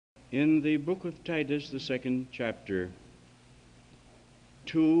In the book of Titus, the 2nd chapter,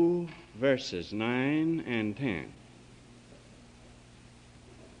 2 verses 9 and 10,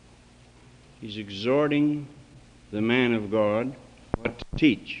 he's exhorting the man of God what to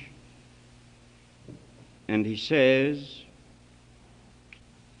teach. And he says,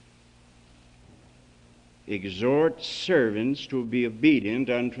 exhort servants to be obedient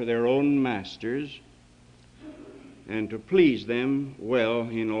unto their own masters, and to please them well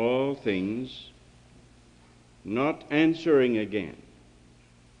in all things, not answering again,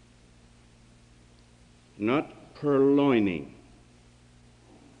 not purloining,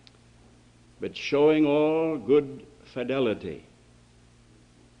 but showing all good fidelity,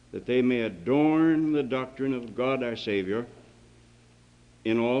 that they may adorn the doctrine of God our Savior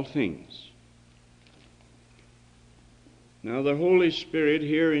in all things. Now the Holy Spirit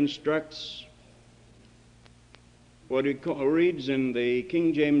here instructs what he reads in the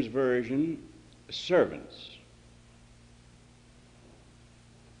King James Version, servants.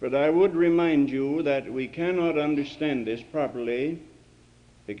 But I would remind you that we cannot understand this properly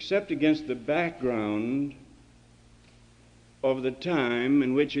except against the background of the time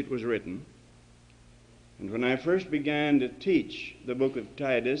in which it was written. And when I first began to teach the book of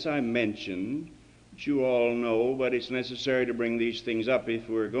Titus, I mentioned, which you all know, but it's necessary to bring these things up if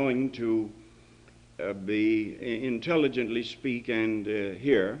we're going to be intelligently speak and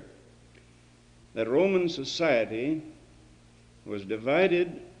hear, that Roman society was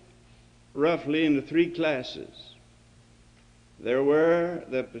divided roughly into 3 classes. There were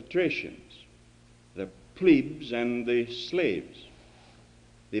the patricians, the plebes, and the slaves.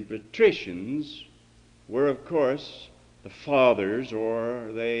 The patricians were, of course, the fathers,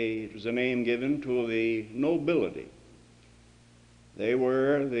 or it was a name given to the nobility. They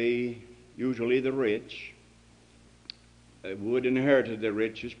were usually the rich, who had inherited the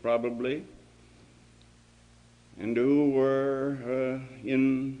riches probably, and who were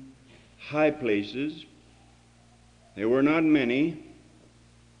in high places. They were not many,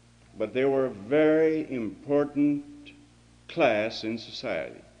 but they were a very important class in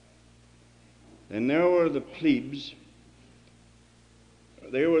society. Then there were the plebes.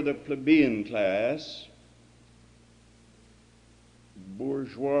 They were the plebeian class,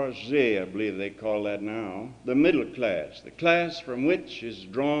 bourgeoisie, I believe they call that now, the middle class, the class from which is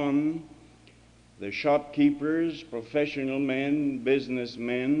drawn the shopkeepers, professional men,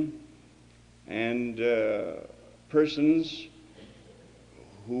 businessmen, and persons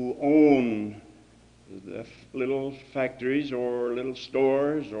who own the little factories or little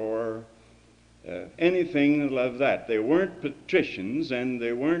stores or anything of that. They weren't patricians and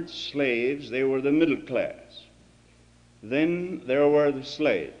they weren't slaves, they were the middle class. Then there were the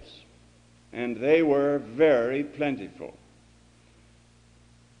slaves, and they were very plentiful.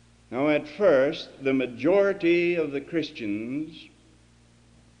 Now at first, the majority of the Christians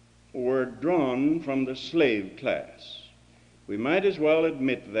were drawn from the slave class. We might as well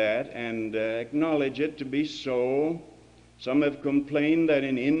admit that and acknowledge it to be so. Some have complained that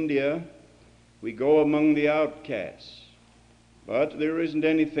in India we go among the outcasts, but there isn't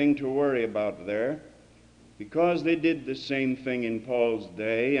anything to worry about there, because they did the same thing in Paul's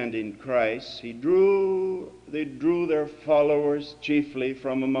day and in Christ. They drew their followers chiefly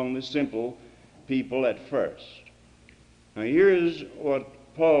from among the simple people at first. Now here's what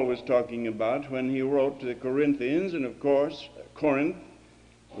Paul was talking about when he wrote to the Corinthians, and of course Corinth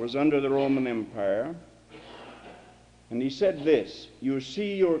was under the Roman Empire. And he said this, you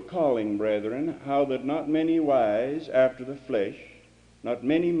see your calling, brethren, how that not many wise after the flesh, not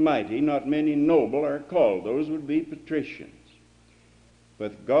many mighty, not many noble are called. Those would be patricians.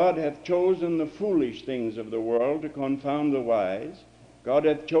 But God hath chosen the foolish things of the world to confound the wise. God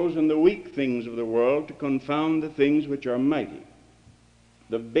hath chosen the weak things of the world to confound the things which are mighty.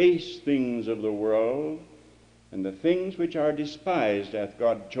 The base things of the world and the things which are despised hath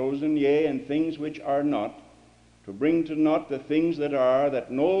God chosen, yea, and things which are not, to bring to naught the things that are, that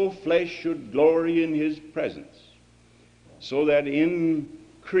no flesh should glory in his presence. So that in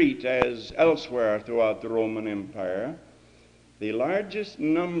Crete, as elsewhere throughout the Roman Empire, the largest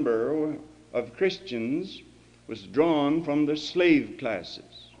number of Christians was drawn from the slave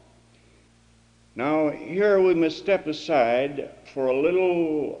classes. Now, here we must step aside for a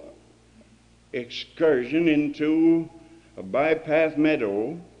little excursion into a bypath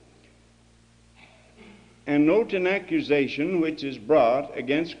meadow and note an accusation which is brought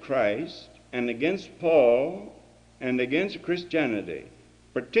against Christ and against Paul and against Christianity,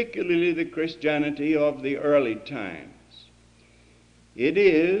 particularly the Christianity of the early times. It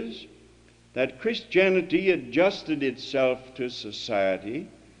is that Christianity adjusted itself to society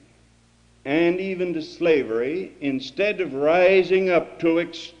and even to slavery, instead of rising up to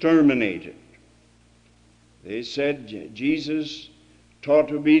exterminate it. They said Jesus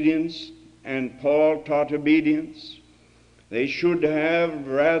taught obedience and Paul taught obedience. They should have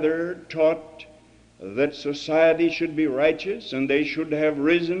rather taught that society should be righteous, and they should have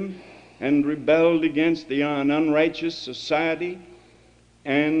risen and rebelled against the unrighteous society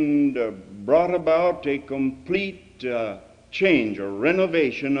and brought about a complete change or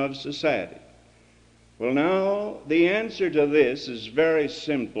renovation of society. Well, now, the answer to this is very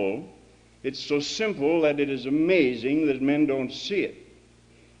simple. It's so simple that it is amazing that men don't see it.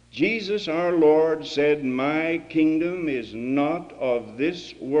 Jesus our Lord said, "My kingdom is not of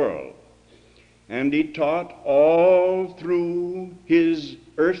this world." And he taught all through his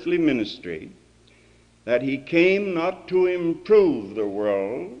earthly ministry that he came not to improve the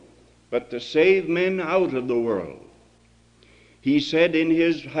world, but to save men out of the world. He said in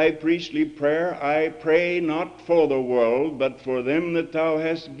his high priestly prayer, "I pray not for the world, but for them that thou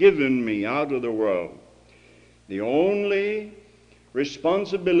hast given me out of the world." The only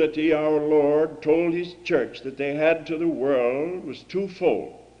responsibility our Lord told his church that they had to the world was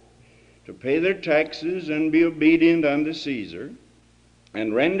twofold: to pay their taxes and be obedient unto Caesar,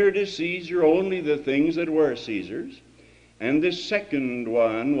 and render to Caesar only the things that were Caesar's. And the second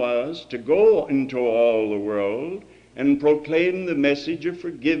one was to go into all the world and proclaim the message of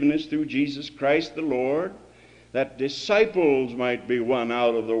forgiveness through Jesus Christ the Lord, that disciples might be won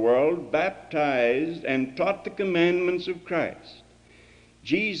out of the world, baptized, and taught the commandments of Christ.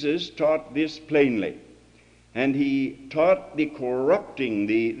 Jesus taught this plainly, and he taught the corrupting,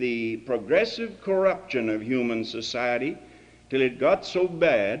 the progressive corruption of human society, till it got so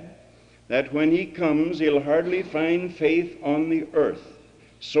bad that when he comes he'll hardly find faith on the earth.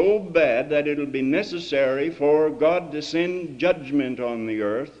 So bad that it'll be necessary for God to send judgment on the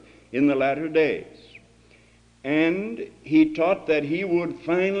earth in the latter days. And he taught that he would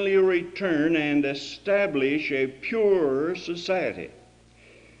finally return and establish a pure society.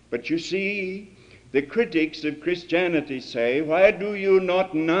 But you see, the critics of Christianity say, "Why do you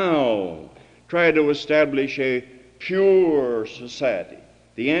not now try to establish a pure society?"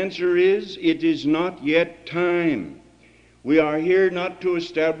 The answer is, it is not yet time. We are here not to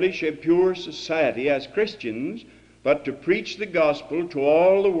establish a pure society as Christians, but to preach the gospel to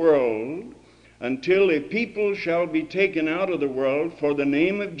all the world until a people shall be taken out of the world for the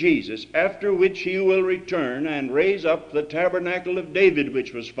name of Jesus, after which he will return and raise up the tabernacle of David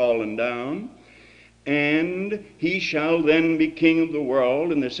which was fallen down, and he shall then be king of the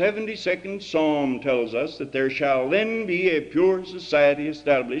world. And the 72nd Psalm tells us that there shall then be a pure society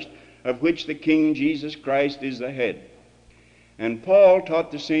established, of which the King Jesus Christ is the head. And Paul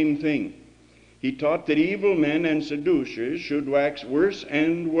taught the same thing. He taught that evil men and seducers should wax worse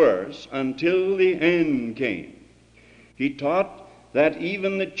and worse until the end came. He taught that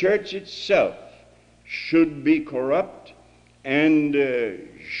even the church itself should be corrupt and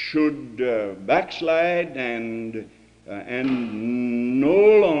should backslide and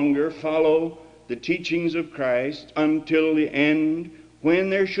no longer follow the teachings of Christ until the end,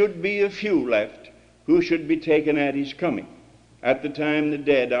 when there should be a few left who should be taken at his coming, at the time the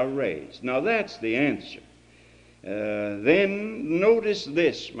dead are raised. Now that's the answer. Then notice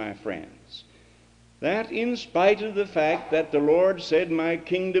this, my friends, that in spite of the fact that the Lord said, "My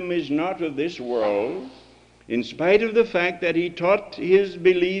kingdom is not of this world," in spite of the fact that he taught his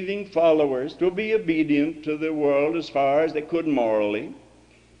believing followers to be obedient to the world as far as they could morally,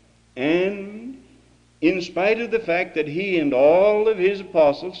 and in spite of the fact that he and all of his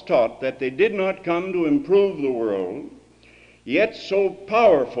apostles taught that they did not come to improve the world, yet so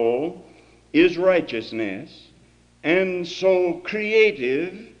powerful is righteousness, and so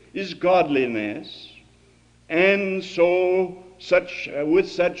creative is godliness, and with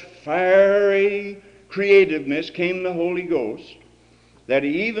such fiery creativeness came the Holy Ghost, that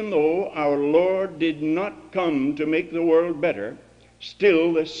even though our Lord did not come to make the world better,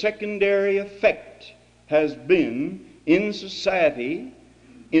 still the secondary effect has been in society,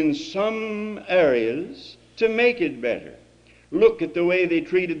 in some areas, to make it better. Look at the way they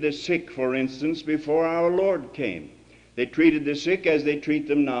treated the sick, for instance, before our Lord came. They treated the sick as they treat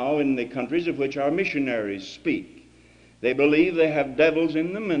them now in the countries of which our missionaries speak. They believe they have devils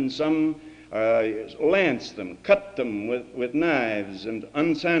in them, and some lance them, cut them with knives and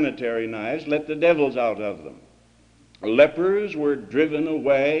unsanitary knives, let the devils out of them. Lepers were driven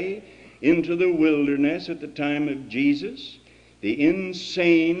away into the wilderness at the time of Jesus. The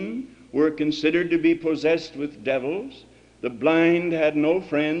insane were considered to be possessed with devils. The blind had no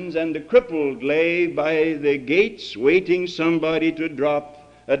friends, and the crippled lay by the gates waiting somebody to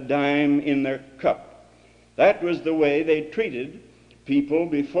drop a dime in their cup. That was the way they treated people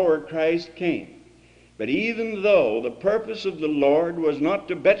before Christ came. But even though the purpose of the Lord was not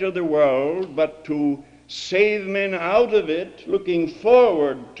to better the world, but to save men out of it, looking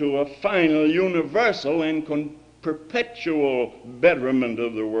forward to a final, universal, and perpetual betterment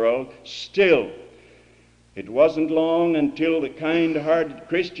of the world, still, it wasn't long until the kind-hearted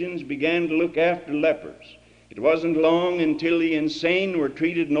Christians began to look after lepers. It wasn't long until the insane were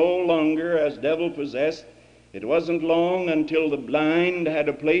treated no longer as devil-possessed. It wasn't long until the blind had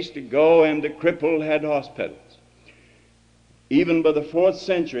a place to go and the crippled had hospitals. Even by the 4th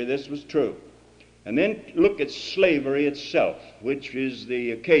century, this was true. And then look at slavery itself, which is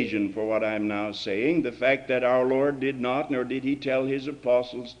the occasion for what I'm now saying, the fact that our Lord did not, nor did he tell his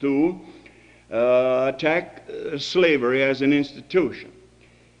apostles to, attack slavery as an institution.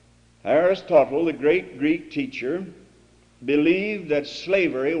 Aristotle, the great Greek teacher, believed that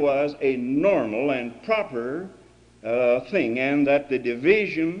slavery was a normal and proper thing, and that the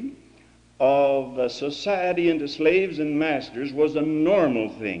division of society into slaves and masters was a normal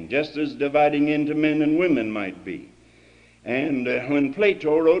thing, just as dividing into men and women might be. And when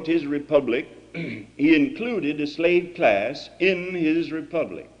Plato wrote his Republic, he included a slave class in his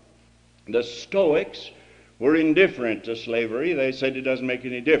Republic. The Stoics were indifferent to slavery. They said it doesn't make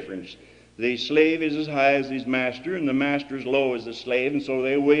any difference. The slave is as high as his master, and the master as low as the slave, and so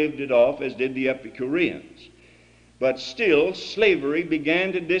they waved it off, as did the Epicureans. But still, slavery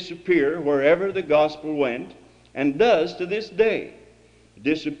began to disappear wherever the gospel went, and does to this day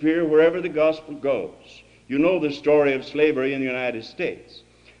disappear wherever the gospel goes. You know the story of slavery in the United States.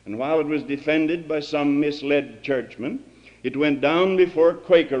 And while it was defended by some misled churchmen, it went down before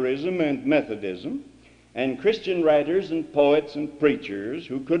Quakerism and Methodism, and Christian writers and poets and preachers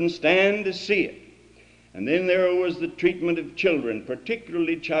who couldn't stand to see it. And then there was the treatment of children,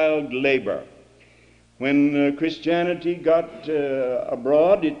 particularly child labor. When Christianity got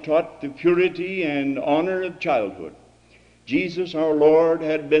abroad, it taught the purity and honor of childhood. Jesus, our Lord,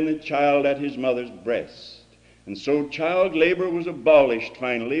 had been a child at his mother's breast. And so child labor was abolished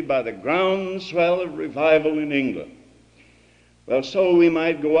finally by the groundswell of revival in England. Well, so we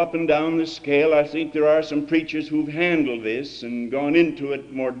might go up and down the scale. I think there are some preachers who've handled this and gone into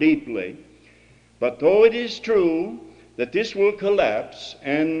it more deeply. But though it is true that this will collapse,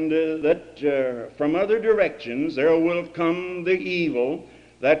 and that from other directions there will come the evil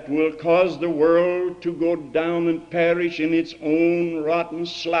that will cause the world to go down and perish in its own rotten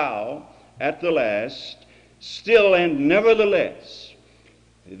slough at the last, still and nevertheless,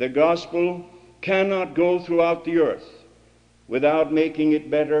 the gospel cannot go throughout the earth without making it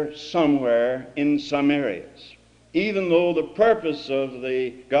better somewhere in some areas, even though the purpose of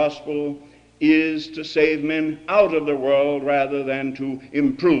the gospel is to save men out of the world rather than to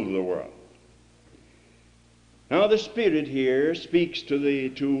improve the world. Now the Spirit here speaks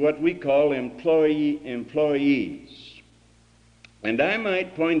to what we call employees. And I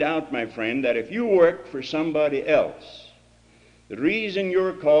might point out, my friend, that if you work for somebody else, the reason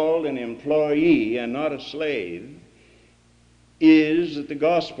you're called an employee and not a slave is that the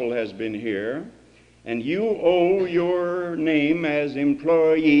gospel has been here, and you owe your name as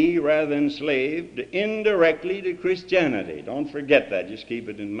employee rather than slave indirectly to Christianity. Don't forget that. Just keep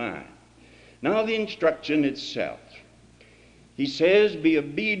it in mind. Now the instruction itself. He says, be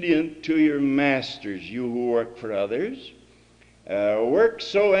obedient to your masters, you who work for others. Work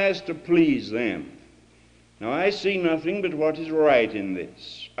so as to please them. Now I see nothing but what is right in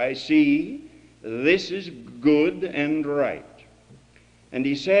this. I see this is good and right. And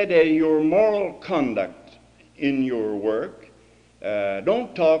he said, your moral conduct in your work,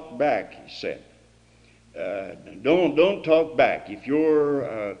 don't talk back, he said. Don't talk back. If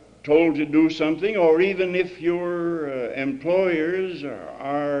you're told to do something, or even if your employers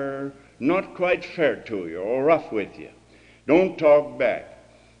are not quite fair to you or rough with you, don't talk back.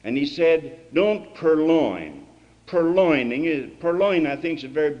 And he said, don't purloin. Purloin, I think, is a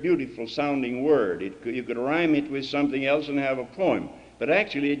very beautiful sounding word. You could rhyme it with something else and have a poem. But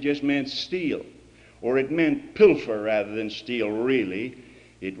actually it just meant steal, or it meant pilfer rather than steal, really.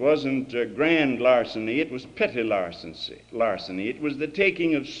 It wasn't grand larceny, it was petty larceny. It was the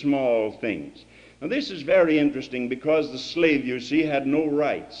taking of small things. Now this is very interesting because the slave, you see, had no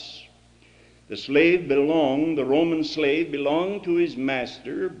rights. The Roman slave belonged to his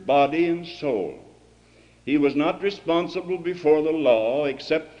master, body and soul. He was not responsible before the law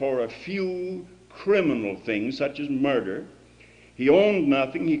except for a few criminal things such as murder. He owned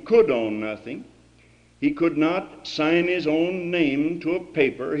nothing. He could own nothing. He could not sign his own name to a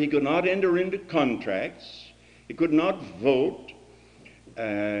paper. He could not enter into contracts. He could not vote.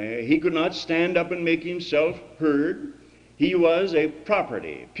 He could not stand up and make himself heard. He was a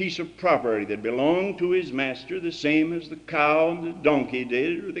property, a piece of property that belonged to his master, the same as the cow and the donkey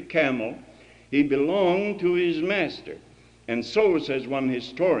did, or the camel. He belonged to his master. And so, says one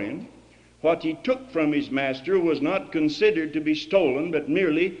historian, what he took from his master was not considered to be stolen, but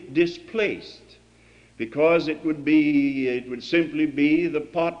merely displaced, because it would simply be the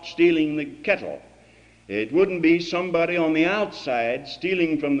pot stealing the kettle. It wouldn't be somebody on the outside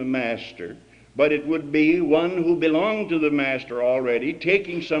stealing from the master, but it would be one who belonged to the master already,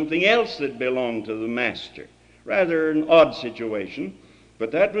 taking something else that belonged to the master. Rather an odd situation,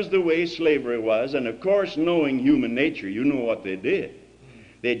 but that was the way slavery was. And of course, knowing human nature, you know what they did.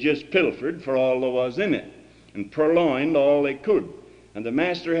 They just pilfered for all there was in it, and purloined all they could. And the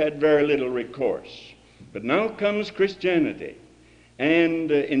master had very little recourse. But now comes Christianity.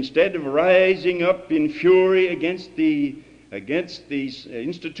 And instead of rising up in fury against the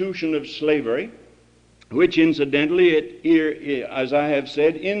institution of slavery, which incidentally, as I have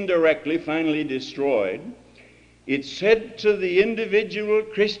said, indirectly finally destroyed, it said to the individual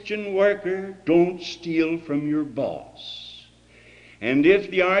Christian worker, don't steal from your boss. And if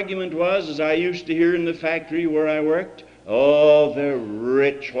the argument was, as I used to hear in the factory where I worked, oh, they're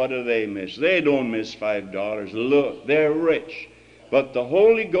rich, what do they miss? They don't miss $5. Look, they're rich. But the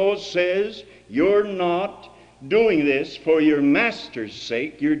Holy Ghost says, you're not doing this for your master's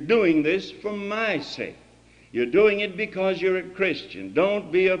sake. You're doing this for my sake. You're doing it because you're a Christian.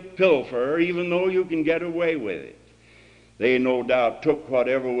 Don't be a pilferer, even though you can get away with it. They no doubt took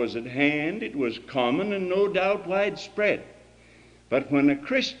whatever was at hand. It was common and no doubt widespread. But when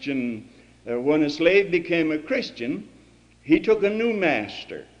when a slave became a Christian, he took a new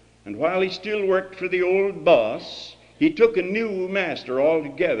master. And while he still worked for the old boss, he took a new master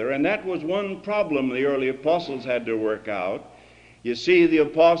altogether, and that was one problem the early apostles had to work out. You see, the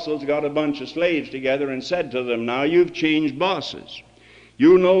apostles got a bunch of slaves together and said to them, now you've changed bosses.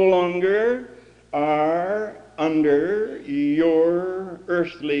 You no longer are under your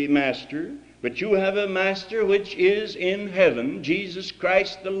earthly master, but you have a master which is in heaven, Jesus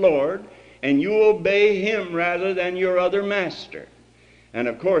Christ the Lord, and you obey him rather than your other master. And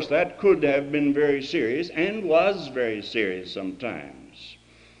of course that could have been very serious, and was very serious sometimes.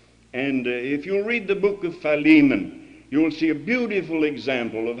 And if you'll read the book of Philemon, you'll see a beautiful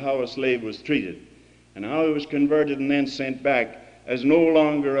example of how a slave was treated, and how he was converted and then sent back as no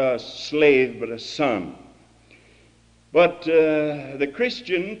longer a slave but a son. But to the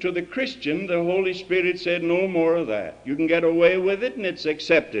Christian, the Holy Spirit said, no more of that. You can get away with it and it's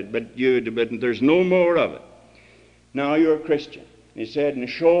accepted, but there's no more of it. Now you're a Christian. He said, and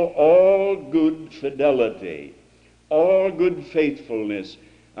show all good fidelity, all good faithfulness.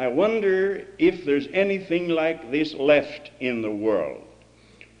 I wonder if there's anything like this left in the world.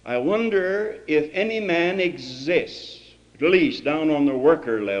 I wonder if any man exists, at least down on the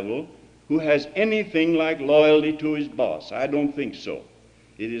worker level, who has anything like loyalty to his boss. I don't think so.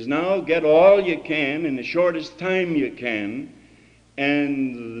 It is now get all you can in the shortest time you can,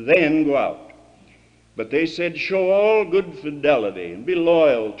 and then go out. But they said, show all good fidelity and be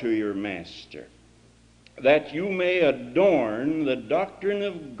loyal to your master, that you may adorn the doctrine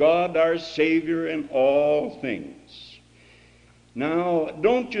of God our Savior in all things. Now,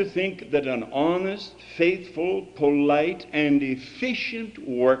 don't you think that an honest, faithful, polite, and efficient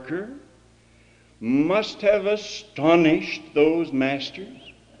worker must have astonished those masters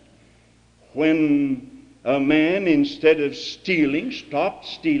when a man, instead of stealing, stopped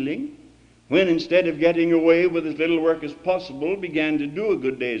stealing, when instead of getting away with as little work as possible, began to do a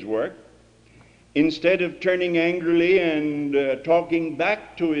good day's work, instead of turning angrily and talking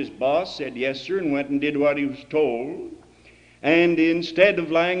back to his boss, said yes sir, and went and did what he was told, and instead of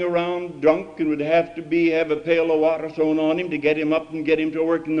lying around drunk and would have a pail of water thrown on him to get him up and get him to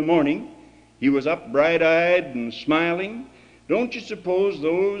work in the morning, he was up bright-eyed and smiling. Don't you suppose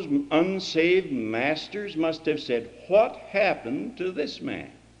those unsaved masters must have said, what happened to this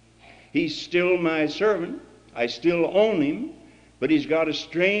man? He's still my servant. I still own him. But he's got a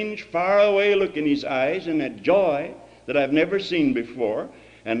strange, faraway look in his eyes and a joy that I've never seen before.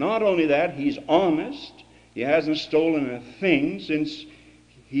 And not only that, he's honest. He hasn't stolen a thing since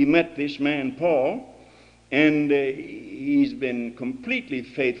he met this man Paul. And he's been completely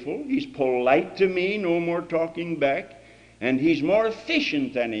faithful. He's polite to me, no more talking back. And he's more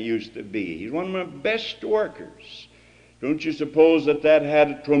efficient than he used to be. He's one of my best workers. Don't you suppose that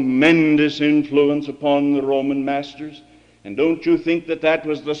had a tremendous influence upon the Roman masters? And don't you think that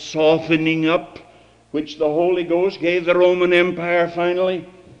was the softening up which the Holy Ghost gave the Roman Empire finally,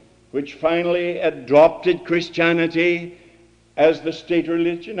 which finally adopted Christianity as the state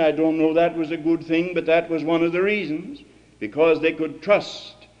religion. I don't know that was a good thing, but that was one of the reasons, because they could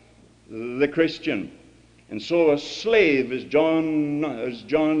trust the Christian. And so a slave, as John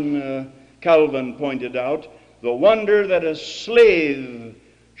Calvin pointed out, the wonder that a slave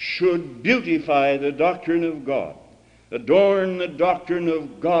should beautify the doctrine of God, adorn the doctrine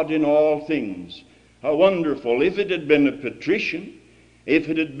of God in all things. How wonderful! If it had been a patrician, if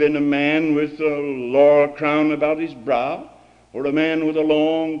it had been a man with a laurel crown about his brow, or a man with a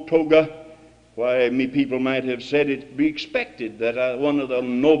long toga, why, people might have said it be expected that one of the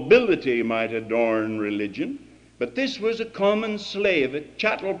nobility might adorn religion. But this was a common slave, a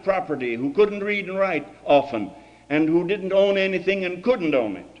chattel property, who couldn't read and write often, and who didn't own anything and couldn't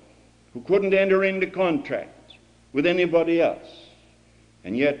own it, who couldn't enter into contracts with anybody else.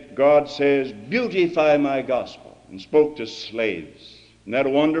 And yet God says, beautify my gospel, and spoke to slaves. Isn't that a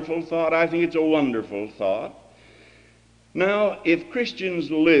wonderful thought? I think it's a wonderful thought. Now, if Christians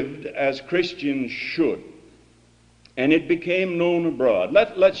lived as Christians should, and it became known abroad,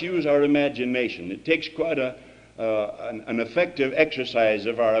 let's use our imagination. It takes quite an effective exercise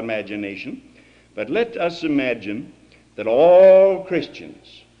of our imagination. But let us imagine that all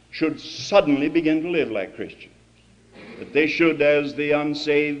Christians should suddenly begin to live like Christians. That they should, as the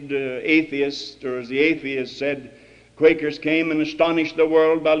unsaved atheist, or as the atheist said, Quakers came and astonished the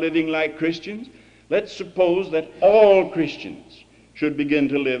world by living like Christians. Let's suppose that all Christians should begin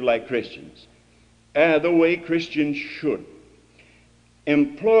to live like Christians, the way Christians should.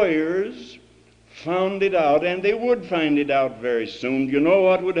 Employers found it out, and they would find it out very soon. Do you know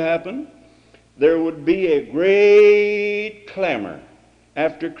what would happen? There would be a great clamor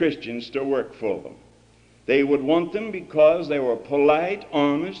after Christians to work for them. They would want them because they were polite,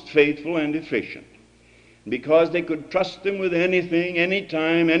 honest, faithful, and efficient. Because they could trust them with anything,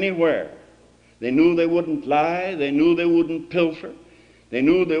 anytime, anywhere. They knew they wouldn't lie. They knew they wouldn't pilfer. They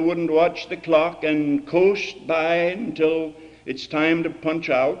knew they wouldn't watch the clock and coast by until it's time to punch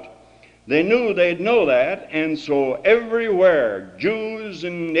out. They knew they'd know that, and so everywhere, Jews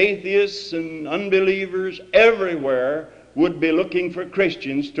and atheists and unbelievers, everywhere would be looking for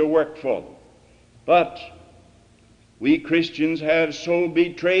Christians to work for them. But we Christians have so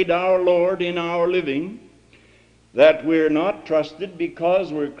betrayed our Lord in our living that we're not trusted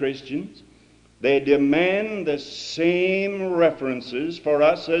because we're Christians. They demand the same references for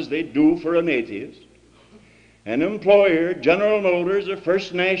us as they do for an atheist. An employer, General Motors or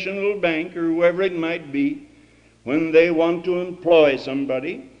First National Bank or whoever it might be, when they want to employ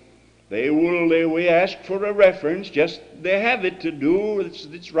somebody, we ask for a reference. Just they have it to do.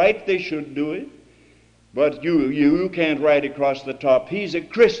 It's right, they should do it. But you can't write across the top, he's a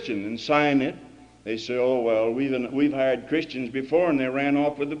Christian, and sign it. They say, oh, well, we've hired Christians before and they ran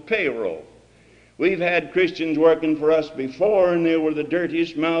off with the payroll. We've had Christians working for us before and they were the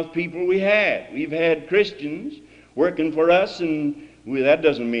dirtiest mouthed people we had. We've had Christians working for us and that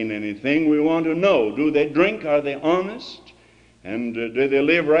doesn't mean anything. We want to know, do they drink? Are they honest? And do they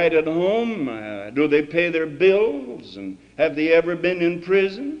live right at home? Do they pay their bills? And have they ever been in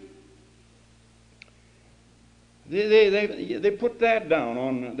prison? They put that down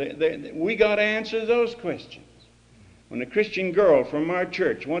on. We got to answer those questions. When a Christian girl from our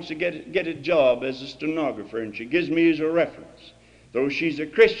church wants to get a job as a stenographer, and she gives me as a reference, though she's a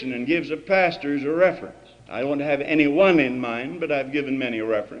Christian and gives a pastor as a reference, I don't have any one in mind, but I've given many a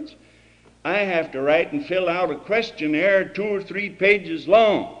reference. I have to write and fill out a questionnaire 2 or 3 pages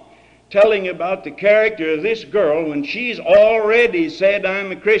long, telling about the character of this girl when she's already said,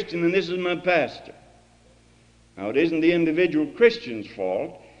 I'm a Christian and this is my pastor. Now, it isn't the individual Christian's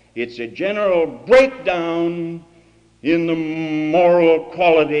fault. It's a general breakdown in the moral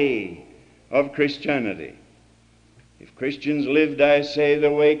quality of Christianity. If Christians lived, I say, the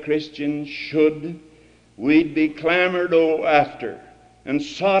way Christians should, we'd be clamored after and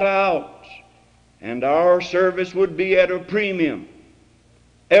sought out, and our service would be at a premium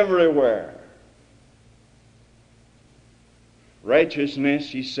everywhere. Righteousness,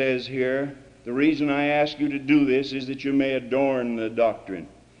 he says here, the reason I ask you to do this is that you may adorn the doctrine.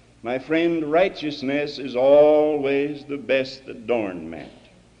 My friend, righteousness is always the best adornment.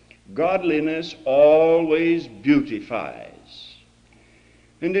 Godliness always beautifies.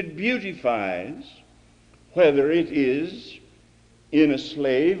 And it beautifies whether it is in a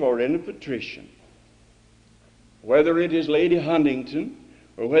slave or in a patrician, whether it is Lady Huntington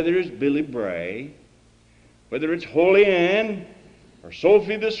or whether it's Billy Bray, whether it's Holy Ann or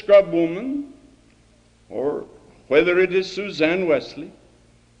Sophie the scrub woman, or whether it is Suzanne Wesley,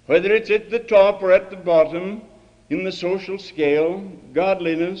 whether it's at the top or at the bottom in the social scale,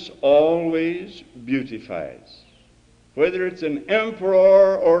 godliness always beautifies. whether it's an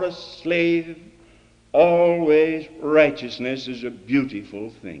emperor or a slave, always righteousness is a beautiful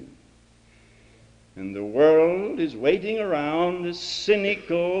thing. And the world is waiting around, this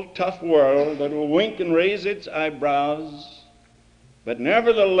cynical, tough world that will wink and raise its eyebrows, but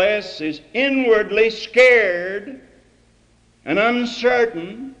nevertheless is inwardly scared and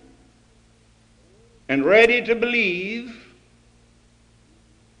uncertain and ready to believe,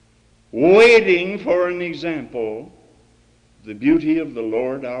 waiting for an example, the beauty of the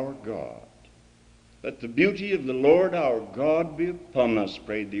Lord our God. Let the beauty of the Lord our God be upon us,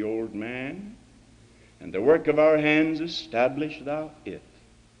 prayed the old man, and the work of our hands establish thou it.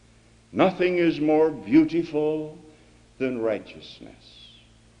 Nothing is more beautiful than righteousness.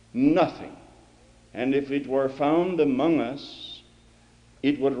 Nothing. And if it were found among us,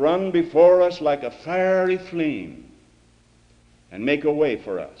 it would run before us like a fiery flame and make a way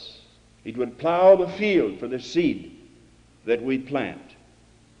for us. It would plow the field for the seed that we plant.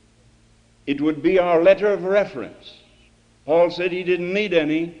 It would be our letter of reference. Paul said he didn't need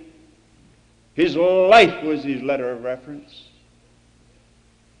any. His life was his letter of reference.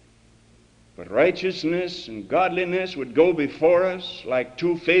 But righteousness and godliness would go before us like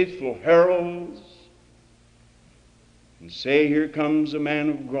two faithful heralds and say, here comes a man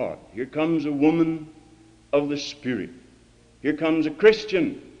of God. Here comes a woman of the Spirit. Here comes a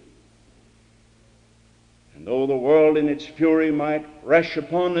Christian. And though the world in its fury might rush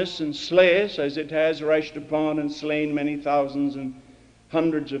upon us and slay us, as it has rushed upon and slain many thousands and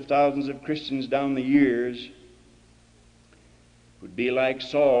hundreds of thousands of Christians down the years, it would be like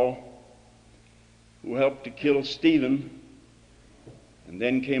Saul, who helped to kill Stephen, and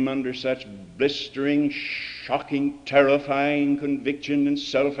then came under such blistering, shocking, terrifying conviction and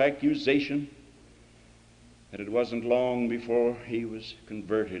self-accusation that it wasn't long before he was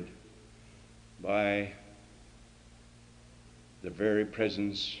converted by the very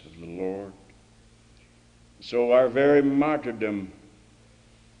presence of the Lord. So our very martyrdom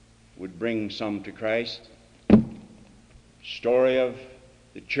would bring some to Christ. The story of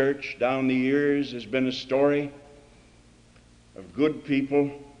the church down the years has been a story of good people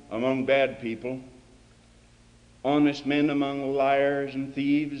among bad people, honest men among liars and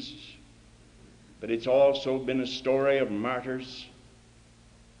thieves, but it's also been a story of martyrs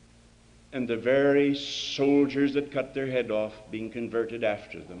and the very soldiers that cut their head off being converted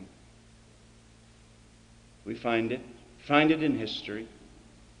after them. We find it in history,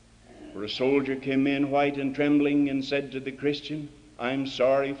 where a soldier came in white and trembling and said to the Christian, I'm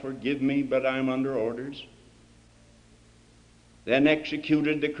sorry, forgive me, but I'm under orders. Then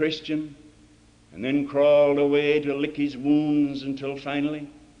executed the Christian, and then crawled away to lick his wounds until finally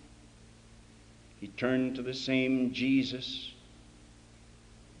he turned to the same Jesus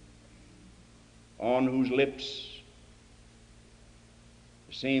on whose lips,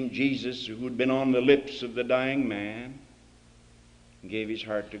 the same Jesus who had been on the lips of the dying man, and gave his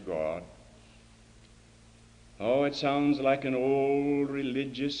heart to God. Oh, it sounds like an old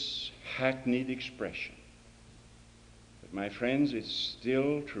religious hackneyed expression. But my friends, it's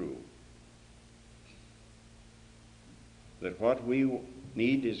still true that what we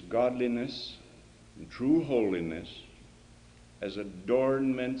need is godliness and true holiness as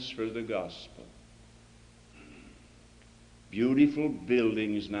adornments for the gospel. Beautiful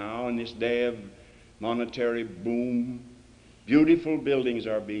buildings now in this day of monetary boom. Beautiful buildings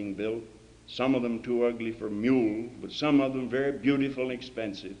are being built. Some of them too ugly for mule, but some of them very beautiful and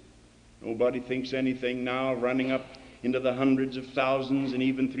expensive. Nobody thinks anything now running up into the hundreds of thousands and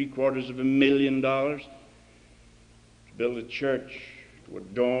even $750,000 to build a church to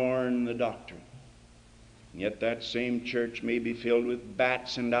adorn the doctrine. And yet that same church may be filled with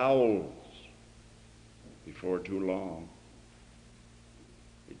bats and owls before too long.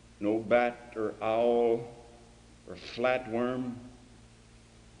 No bat or owl or flatworm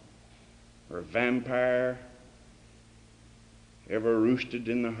or vampire ever roosted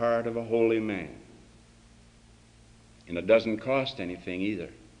in the heart of a holy man. And it doesn't cost anything either.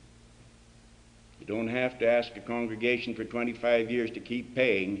 You don't have to ask a congregation for 25 years to keep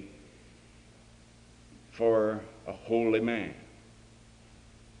paying for a holy man.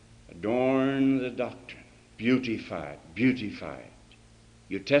 Adorn the doctrine. Beautify it. Beautify it.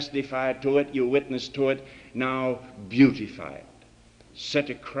 You testify to it, you witness to it, now beautify it. Set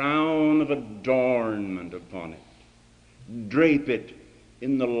a crown of adornment upon it. Drape it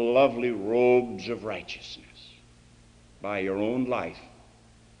in the lovely robes of righteousness by your own life.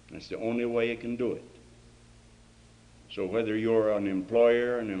 That's the only way you can do it. So whether you're an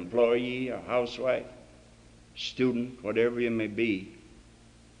employer, an employee, a housewife, student, whatever you may be,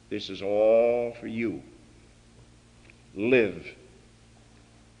 this is all for you. live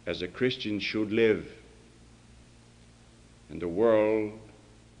as a Christian should live. And the world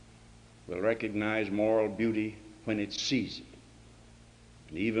will recognize moral beauty when it sees it.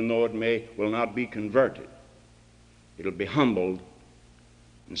 And even though it will not be converted, it'll be humbled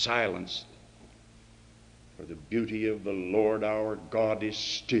and silenced. For the beauty of the Lord our God is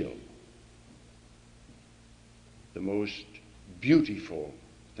still the most beautiful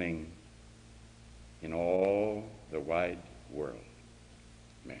thing in all the wide world.